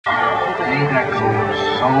sweet echoes,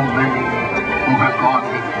 so many who have gone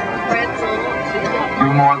before.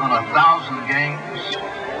 Through more than 1,000 games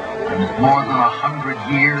and more than 100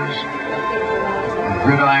 years, the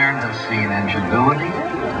gridiron has seen ingenuity,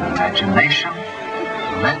 imagination,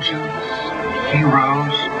 legends,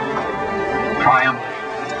 heroes, triumph,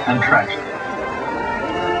 and tragedy.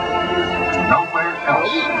 Nowhere else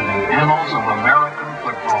in the annals of American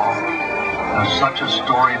football has such a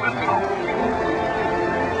story been told,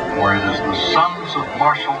 for it is the sons of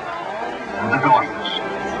Marshall and the daughters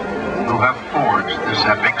who have forged this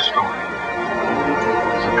epic story.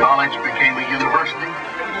 As the college became a university,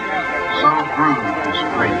 so grew this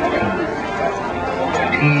great team. A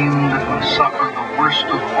team that would suffer the worst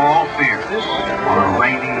of all fears on a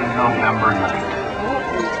rainy November night.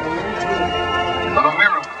 But a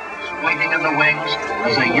miracle was waiting in the wings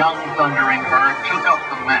as a young thundering herd took up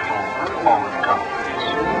the mantle of fallen comrades.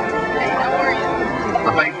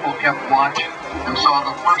 The faithful kept watch and saw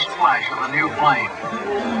the first flash of a new flame.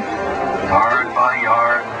 Yard by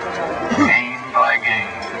yard, game by game.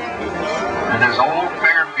 And as old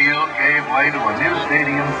Fairfield gave way to a new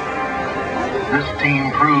stadium, this team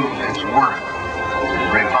proved its worth,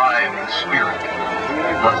 revived its spirit.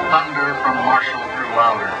 The thunder from Marshall grew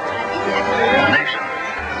louder. The nation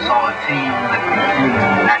saw a team that became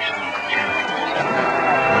national champions.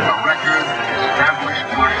 With a record that established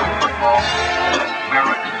Marshall football as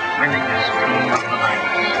America's winningest team of the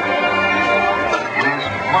 90s. It is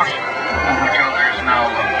Marshall for which others now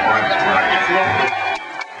look for inspiration.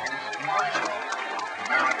 It is Marshall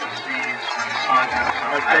America sees when sagas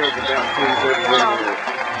of ashes and gold.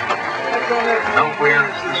 Nowhere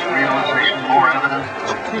is this realization more evident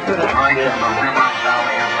than right in the river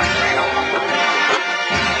valley of Laredo.